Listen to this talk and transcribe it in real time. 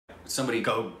Somebody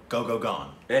Go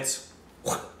Gone. It's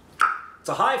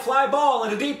a high fly ball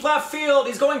in a deep left field.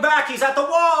 He's going back. He's at the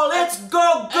wall. It's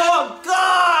Go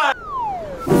Gone!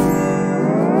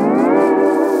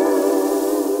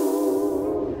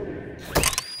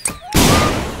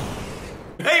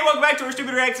 Hey, welcome back to our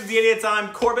Stupid Reactions, the Idiots. I'm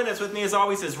Corbin. That's with me as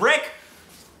always is Rick.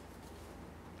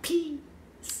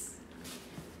 Peace.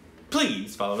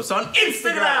 Please follow us on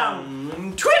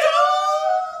Instagram, Twitter.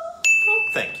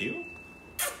 Thank you.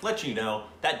 Let you know,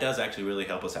 that does actually really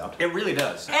help us out. It really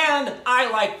does. And I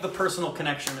like the personal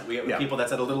connection that we get with people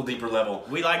that's at a little deeper level.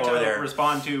 We like to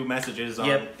respond to messages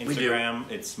on Instagram.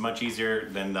 It's much easier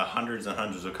than the hundreds and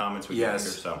hundreds of comments we get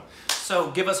here. So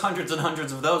give us hundreds and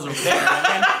hundreds of those over there. And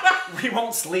then we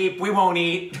won't sleep, we won't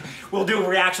eat. We'll do a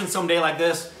reaction someday like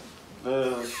this.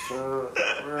 So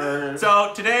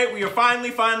today we are finally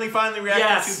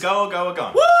reacting to Go Goa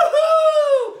Gone.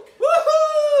 Woohoo!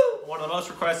 Woohoo! One of the most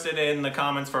requested in the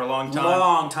comments for a long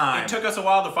time. It took us a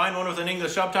while to find one with an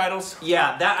English subtitles.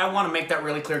 Yeah, that I want to make that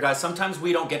really clear, guys. Sometimes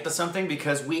we don't get to something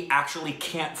because we actually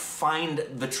can't find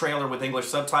the trailer with English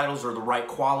subtitles or the right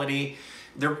quality.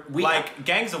 Like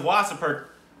Gangs of Wasseypur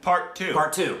Part 2.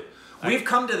 Part 2. We've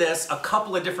come to this a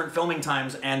couple of different filming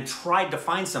times and tried to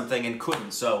find something and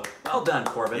couldn't. So, well done,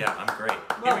 Corbin. Yeah, I'm great.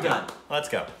 Well done. Let's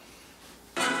go.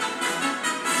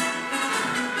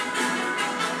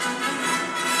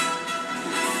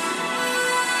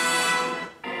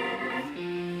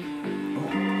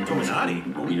 Illuminati.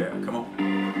 Oh yeah, come on.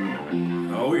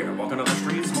 Oh yeah, walking down the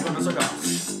street, smoking a cigar.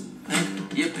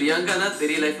 ये प्रियंका ना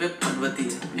तेरी life में पनवती है।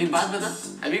 एक बात बता,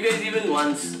 have you guys even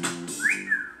once?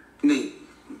 नहीं,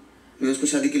 मैं उसको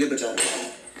शादी के लिए बचा रहा हूँ।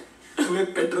 तुम्हें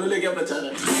पेट्रोल है क्या बचा रहा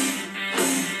है?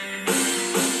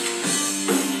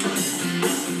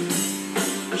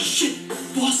 Shit,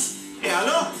 boss. Hey,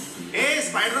 hello. Hey,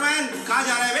 Spider-Man, कहाँ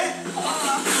जा रहा है बे?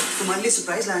 तुम्हारे लिए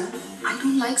सरप्राइज लाया हूँ। I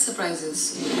don't like surprises.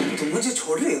 तुम मुझे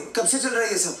छोड़ रहे हो? कब से चल रहा है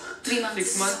ये सब? 3 months.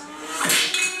 6 months.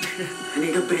 I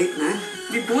need a break, man.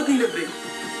 We both need a break.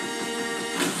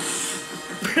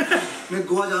 मैं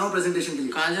गोवा जा रहा हूँ प्रेजेंटेशन के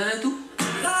लिए। कहाँ जा रहा है तू?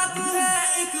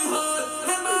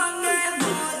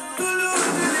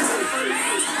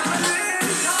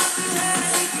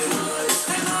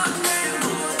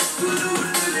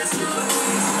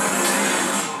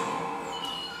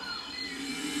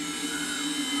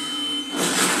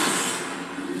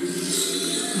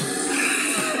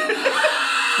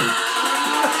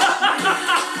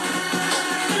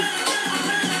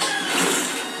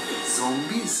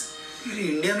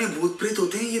 इंडिया में भूत प्रेत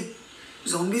होते हैं, ये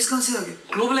ज़ॉम्बीज़ कहाँ से आ गए?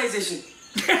 ग्लोबलाइजेशन।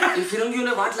 ये फिरंगियों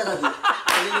ने वाट लगा दी।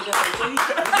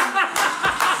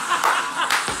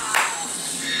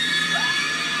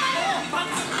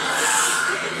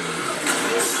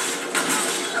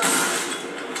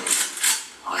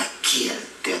 I kill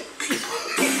dead people.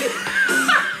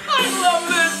 I love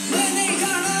this.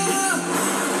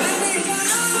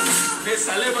 ये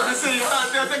साले वहाँ से यहाँ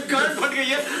आते गांड फट गई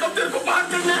है। अब तेरे को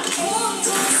बात करना है।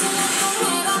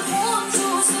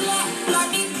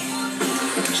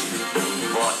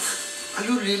 What? Are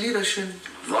you really Russian?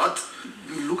 What?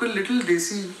 You look a little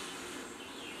desi.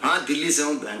 हाँ, दिल्ली से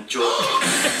हूँ बैंचो।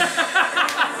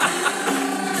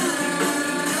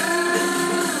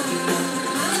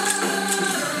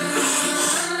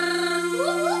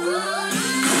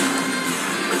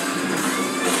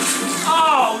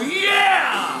 Oh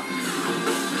yeah!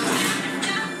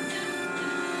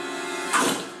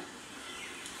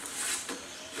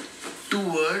 Two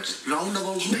words.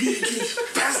 Roundabout Hindi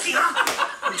पैस दिया।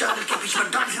 जादू के बीच में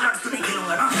डांस तो नहीं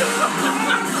खेलूँगा ना।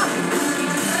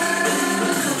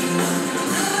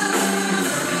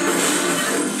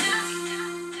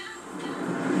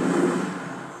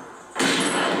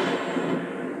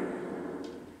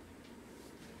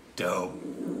 Dope.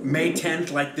 May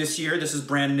 10th, like this year. This is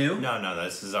brand new. No,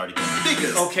 this is already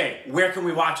done. Okay, where can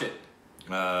we watch it?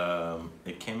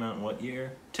 It came out in what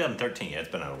year? 2013. Yeah, it's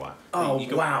been out a while. Oh,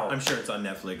 wow. I'm sure it's on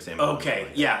Netflix. Okay,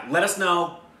 yeah. Let us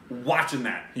know watching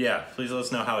that. Yeah, please let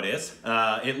us know how it is.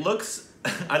 It looks...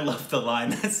 I love the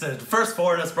line that said, first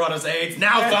foreigners brought us AIDS,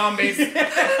 now zombies.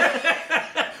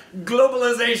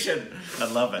 Globalization. I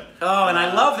love it. Oh, and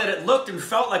I love that it looked and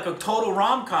felt like a total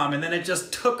rom-com, and then it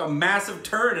just took a massive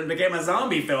turn and became a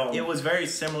zombie film. It was very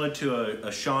similar to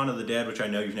a Shaun of the Dead, which I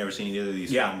know you've never seen either of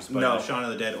these films, but Shaun of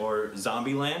the Dead or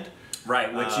Zombieland.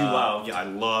 Right, which you love. Yeah, I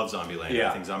love Zombieland. Yeah.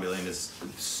 I think Zombieland is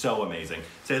so amazing.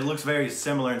 So it looks very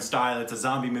similar in style. It's a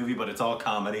zombie movie, but it's all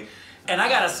comedy. And I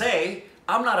gotta say,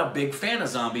 I'm not a big fan of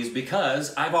zombies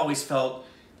because I've always felt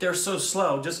they're so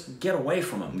slow, just get away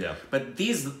from them. Yeah. But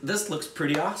this looks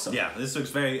pretty awesome. Yeah, this looks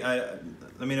very,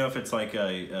 let me know if it's like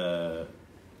a,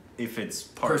 if it's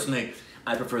part... Personally,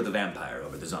 I prefer the vampire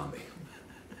over the zombie.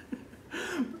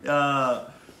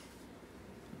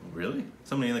 Really?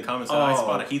 Somebody in the comments said I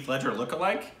spot a Heath Ledger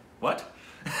lookalike? What?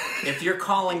 If you're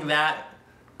calling that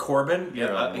Corbin,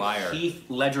 you're a liar. Heath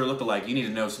Ledger lookalike, you need to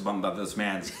know something about this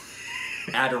man's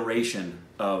adoration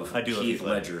of Heath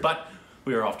Ledger. But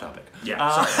we are off topic.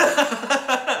 Yeah,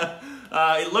 sorry.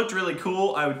 It looked really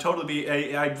cool. I would totally be...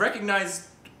 I recognized...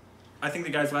 I think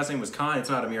the guy's last name was Khan. It's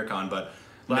not Amir Khan, but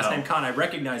last name Khan. I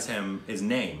recognize him, his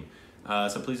name.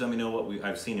 So please let me know what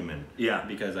I've seen him in. Yeah.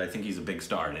 Because I think he's a big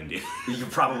star in India. You're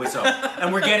probably so.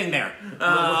 And we're getting there.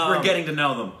 We're getting to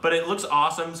know them. But it looks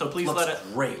awesome, so please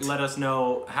let us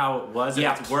know how it was.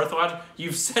 If it's worth watching.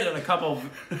 You've said in a couple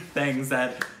things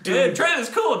that, dude, trailer's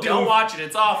cool, don't watch it,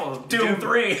 it's awful. Doom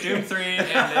 3. Doom 3, and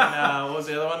then, what was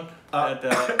the other one?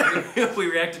 That we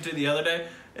reacted to the other day.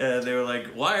 They were like,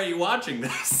 "Why are you watching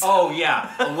this?" Oh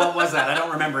yeah, what was that? I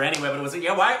don't remember anyway. But it was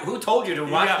why? Who told you to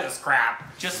watch this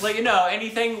crap? Just to let you know,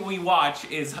 anything we watch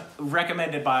is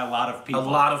recommended by a lot of people. A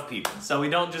lot of people. So we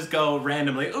don't just go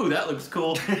randomly. Ooh, that looks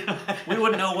cool. We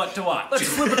wouldn't know what to watch. Let's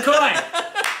flip a coin.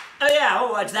 Oh yeah, I'll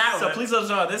watch that one. So please let us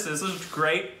know how this is. This is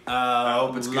great. I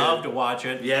hope it's love good. to watch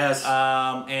it. Yes.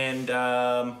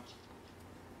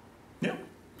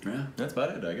 Yeah, that's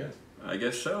about it, I guess. I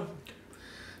guess so.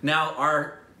 Now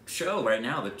our show right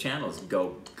now, the channel's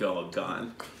Go Goa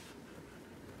Gone.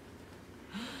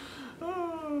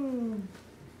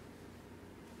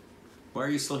 Why are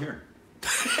you still here?